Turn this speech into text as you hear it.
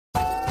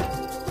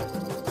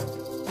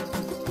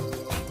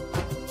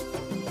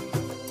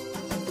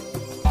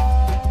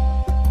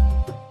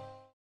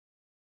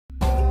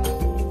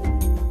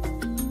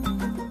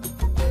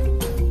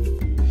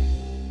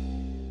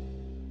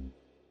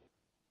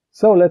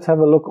So let's have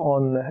a look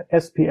on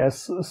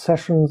SPS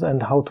sessions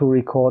and how to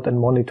record and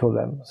monitor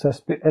them. So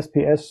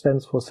SPS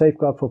stands for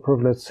Safeguard for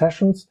Privileged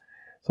Sessions.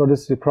 So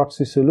this is the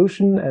proxy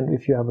solution, and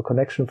if you have a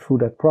connection through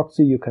that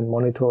proxy, you can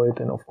monitor it,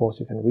 and of course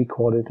you can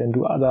record it and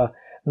do other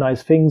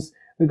nice things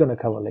we're going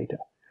to cover later.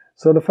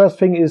 So the first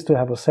thing is to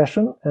have a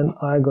session, and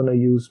I'm going to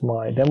use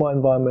my demo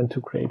environment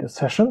to create a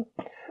session.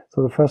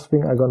 So the first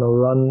thing I'm going to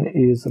run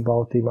is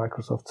about the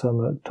Microsoft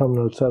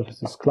Terminal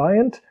Services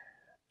client,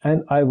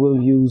 and I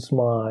will use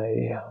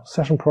my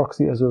session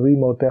proxy as a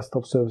remote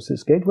desktop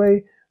services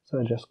gateway. So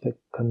I just click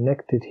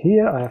connected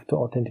here. I have to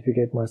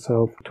authenticate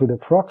myself to the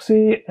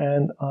proxy,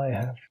 and I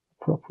have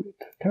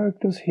appropriate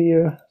characters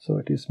here. So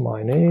it is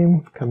my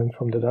name coming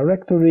from the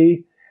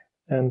directory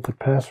and the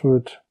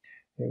password.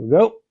 Here we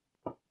go.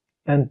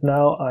 And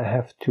now I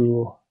have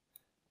to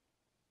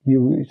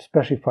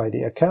specify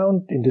the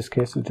account. In this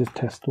case it is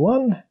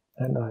test1,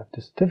 and I have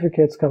the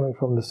certificates coming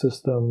from the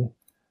system.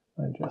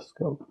 I just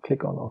go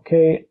click on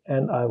OK,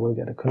 and I will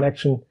get a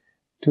connection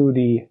to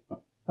the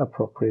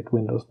appropriate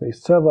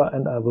Windows-based server,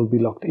 and I will be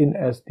logged in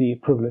as the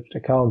privileged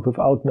account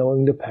without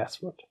knowing the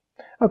password.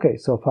 Okay,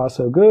 so far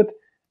so good.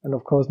 And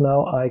of course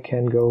now I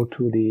can go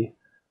to the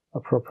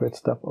appropriate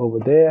stuff over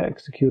there,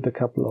 execute a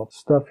couple of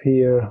stuff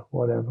here,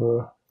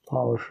 whatever,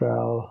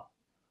 PowerShell,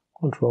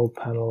 control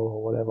panel,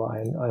 or whatever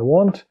I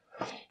want.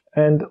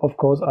 And of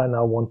course I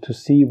now want to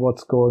see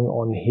what's going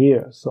on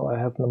here. So I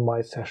have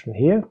my session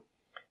here,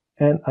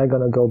 and I'm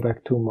going to go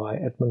back to my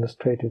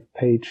administrative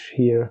page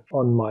here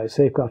on my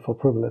Safeguard for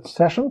Privileged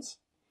Sessions.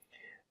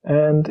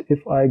 And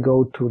if I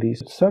go to the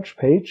search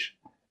page,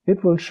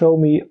 it will show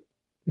me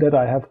that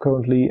I have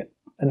currently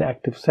an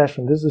active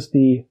session. This is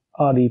the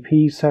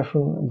RDP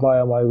session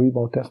via my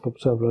remote desktop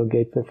server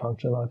gateway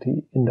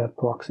functionality in that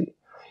proxy.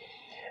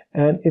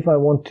 And if I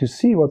want to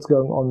see what's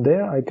going on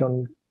there, I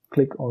can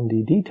click on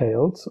the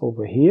details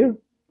over here,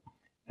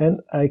 and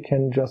I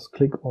can just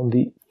click on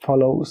the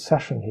follow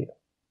session here.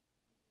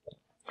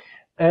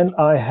 And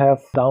I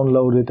have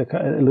downloaded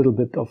a little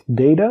bit of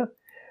data,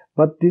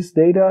 but this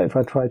data, if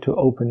I try to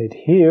open it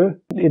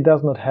here, it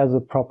does not have a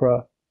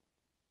proper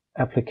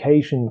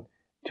application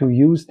to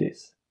use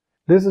this.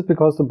 This is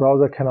because the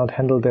browser cannot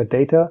handle that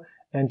data,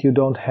 and you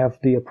don't have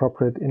the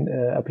appropriate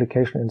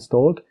application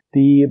installed.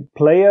 The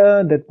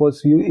player that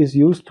is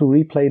used to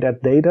replay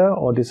that data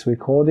or this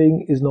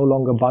recording is no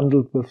longer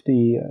bundled with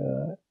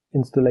the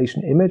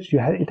installation image.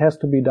 It has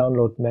to be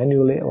downloaded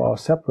manually or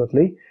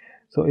separately.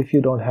 So if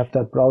you don't have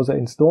that browser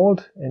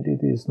installed and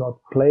it is not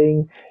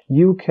playing,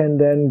 you can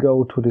then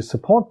go to the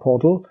support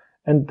portal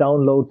and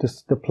download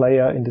the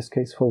player, in this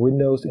case for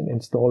Windows, and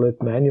install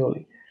it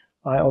manually.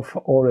 I have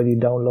already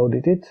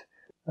downloaded it,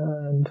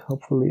 and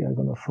hopefully I'm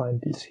going to find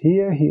this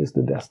here. Here's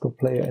the desktop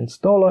player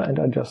installer, and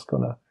I'm just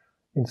going to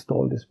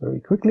install this very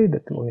quickly.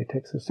 That only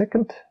takes a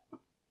second.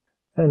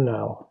 And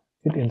now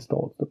it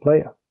installs the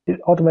player. It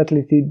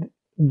automatically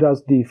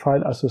does the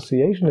file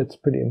association. It's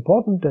pretty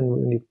important, and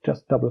when you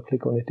just double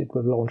click on it, it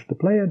will launch the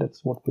player.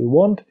 That's what we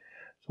want.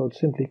 So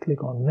simply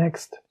click on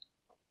next,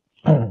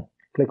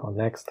 click on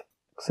next,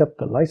 accept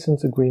the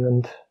license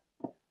agreement,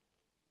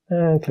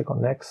 and click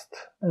on next,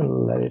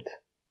 and let it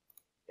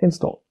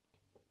install.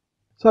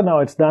 So now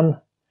it's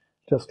done.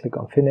 Just click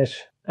on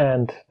finish,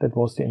 and that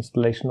was the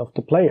installation of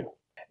the player.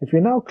 If you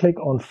now click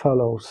on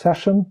follow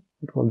session,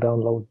 it will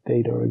download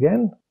data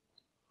again.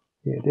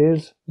 Here it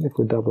is. If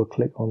we double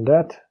click on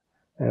that,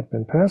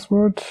 admin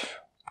password,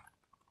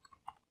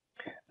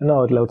 and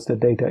now it loads the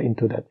data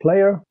into that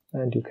player,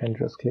 and you can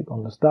just click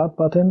on the start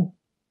button.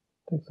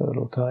 Takes a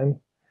little time,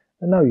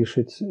 and now you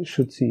should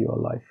see your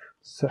live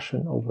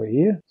session over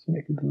here. Let's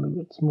make it a little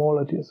bit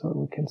smaller here so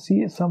we can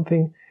see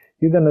something.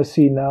 You're going to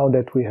see now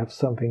that we have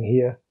something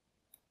here,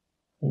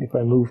 and if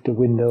I move the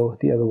window,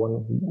 the other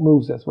one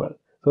moves as well.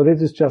 So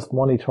this is just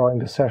monitoring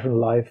the session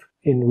live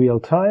in real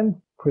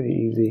time.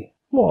 Pretty easy,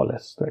 more or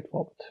less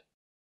straightforward.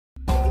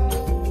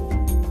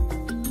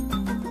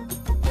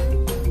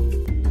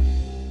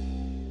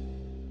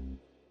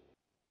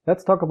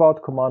 Let's talk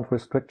about command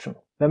restriction.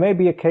 There may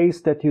be a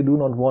case that you do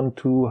not want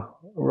to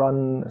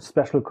run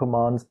special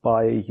commands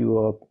by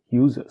your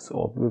users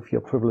or with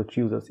your privileged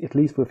users, at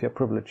least with your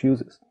privileged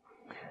users.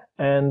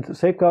 And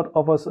Safeguard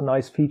offers a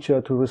nice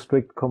feature to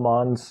restrict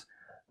commands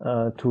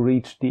to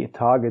reach the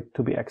target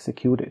to be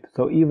executed.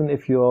 So even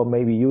if you're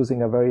maybe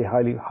using a very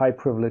high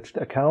privileged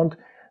account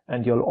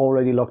and you're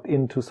already logged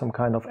into some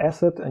kind of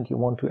asset and you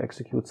want to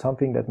execute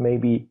something that may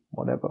be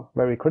whatever,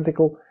 very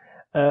critical,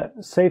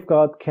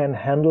 Safeguard can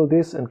handle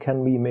this and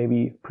can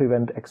maybe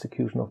prevent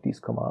execution of these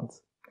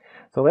commands.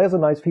 So there's a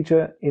nice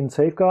feature in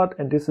Safeguard,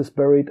 and this is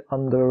buried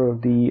under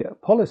the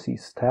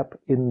Policies tab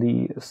in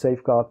the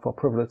Safeguard for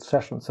Privileged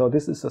Sessions. So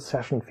this is a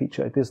session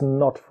feature. It is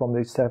not from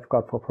the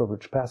Safeguard for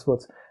Privileged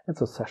Passwords.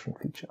 It's a session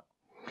feature.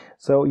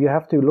 So you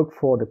have to look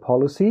for the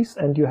policies,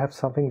 and you have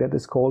something that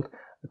is called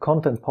a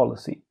content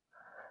policy.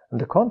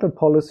 And the content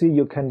policy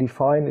you can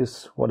define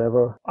is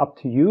whatever, up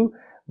to you.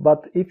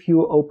 But if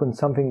you open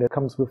something that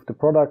comes with the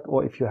product,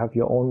 or if you have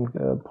your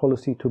own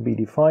policy to be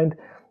defined,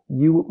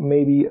 you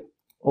maybe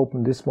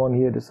open this one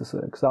here. This is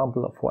an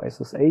example for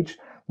SSH.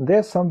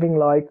 There's something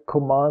like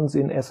commands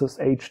in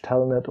SSH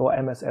Telnet or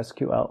MS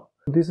SQL.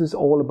 This is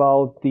all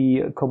about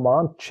the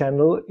command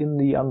channel in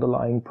the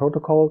underlying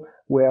protocol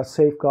where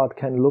Safeguard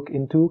can look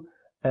into.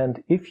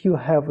 And if you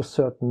have a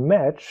certain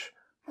match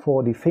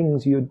for the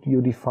things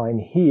you define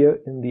here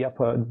in the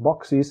upper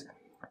boxes,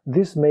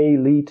 this may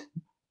lead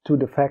to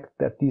the fact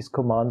that these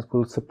commands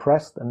will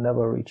suppress and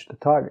never reach the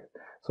target.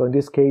 So in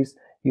this case,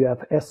 you have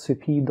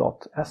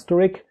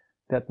scp.*.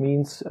 That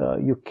means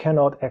you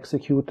cannot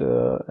execute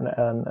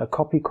a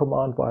copy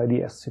command via the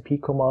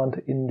scp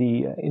command in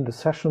the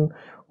session,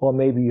 or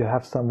maybe you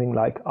have something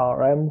like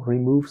rm,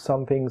 remove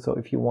something. So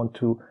if you want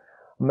to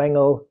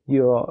mangle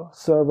your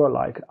server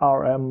like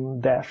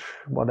rm dash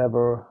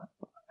whatever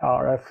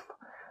rf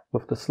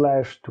with the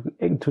slash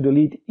to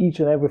delete each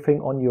and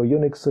everything on your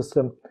Unix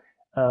system,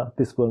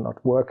 this will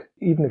not work,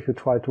 even if you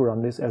try to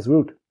run this as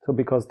root. So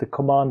because the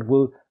command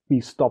will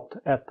be stopped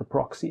at the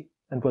proxy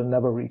and will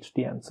never reach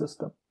the end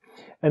system.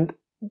 And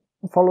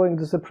following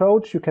this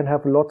approach, you can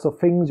have lots of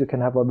things. You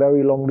can have a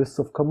very long list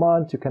of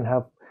commands. You can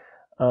have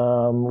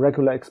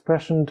regular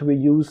expression to be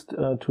used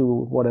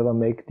to whatever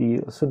make the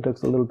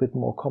syntax a little bit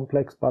more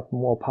complex but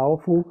more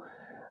powerful.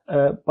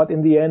 But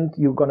in the end,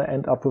 you're going to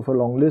end up with a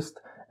long list.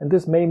 And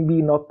this may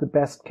be not the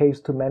best case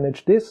to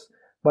manage this,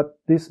 but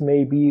this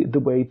may be the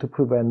way to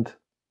prevent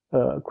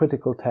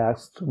critical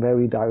tasks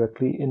very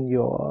directly in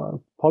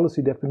your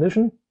policy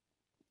definition.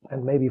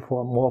 And maybe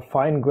for more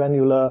fine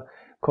granular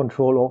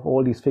control of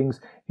all these things,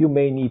 you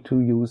may need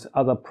to use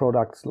other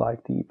products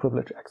like the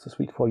Privileged Access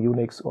Suite for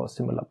Unix or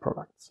similar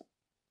products.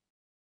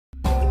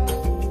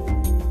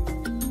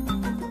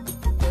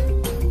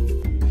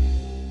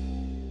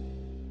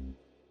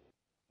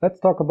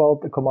 Let's talk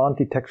about the command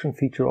detection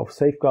feature of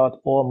Safeguard,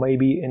 or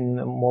maybe in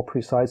a more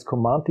precise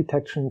command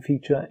detection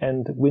feature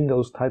and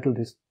Windows title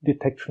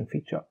detection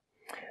feature.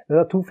 There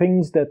are two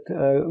things that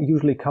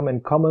usually come in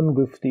common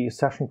with the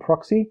session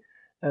proxy.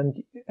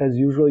 And as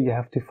usual, you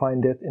have to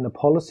find it in a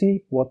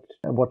policy, what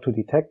to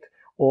detect,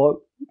 or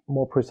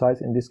more precise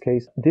in this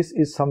case, this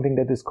is something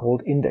that is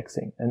called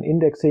indexing. And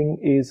indexing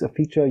is a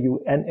feature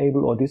you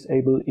enable or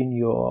disable in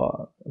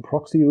your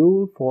proxy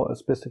rule for a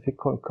specific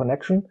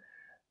connection.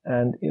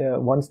 And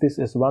once this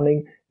is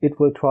running, it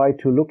will try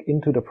to look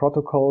into the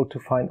protocol to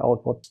find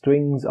out what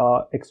strings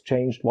are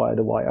exchanged via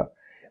the wire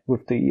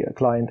with the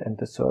client and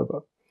the server.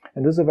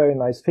 And this is a very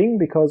nice thing,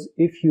 because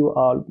if you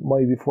are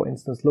maybe, for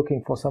instance,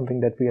 looking for something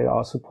that we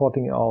are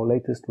supporting in our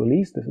latest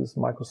release, this is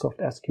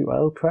Microsoft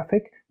SQL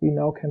traffic, we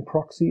now can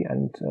proxy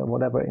and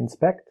whatever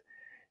inspect.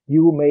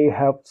 You may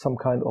have some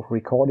kind of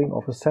recording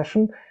of a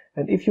session.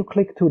 And if you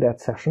click to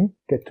that session,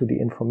 get to the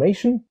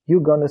information, you're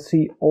going to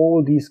see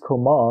all these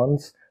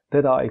commands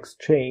that are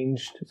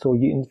exchanged. So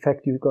in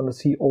fact, you're going to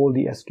see all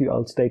the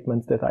SQL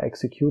statements that are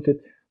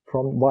executed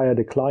from via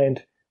the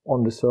client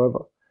on the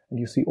server. And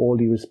you see all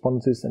the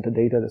responses and the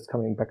data that's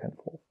coming back and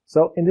forth.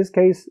 So in this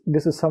case,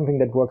 this is something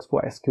that works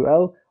for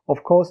SQL.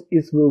 Of course,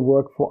 it will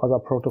work for other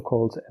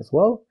protocols as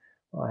well.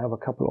 I have a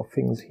couple of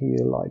things here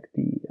like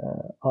the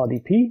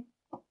RDP.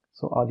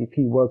 So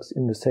RDP works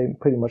in the same,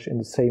 pretty much in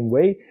the same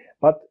way.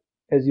 But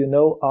as you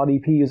know,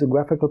 RDP is a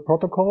graphical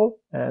protocol,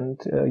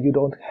 and you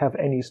don't have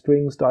any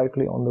strings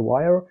directly on the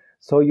wire.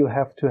 So you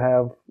have to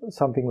have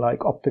something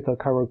like optical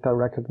character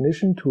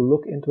recognition to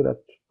look into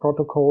that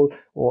protocol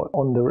or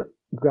on the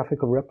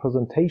graphical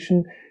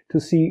representation to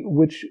see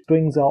which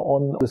strings are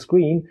on the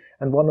screen.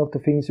 And one of the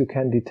things you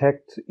can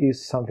detect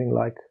is something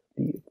like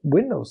the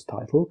Windows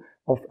title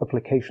of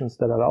applications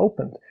that are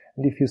opened.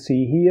 And if you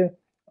see here,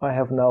 I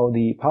have now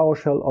the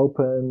PowerShell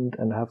opened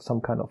and have some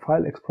kind of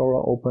file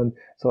explorer open.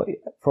 So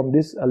from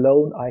this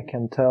alone, I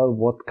can tell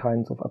what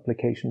kinds of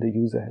application the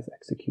user has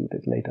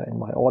executed later in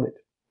my audit.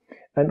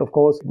 And of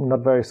course,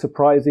 not very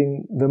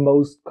surprising, the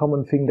most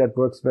common thing that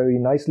works very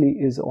nicely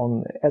is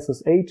on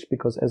SSH,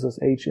 because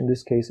SSH in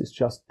this case is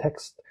just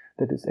text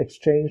that is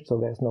exchanged. So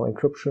there's no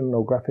encryption,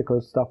 no graphical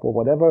stuff or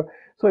whatever.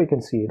 So you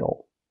can see it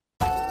all.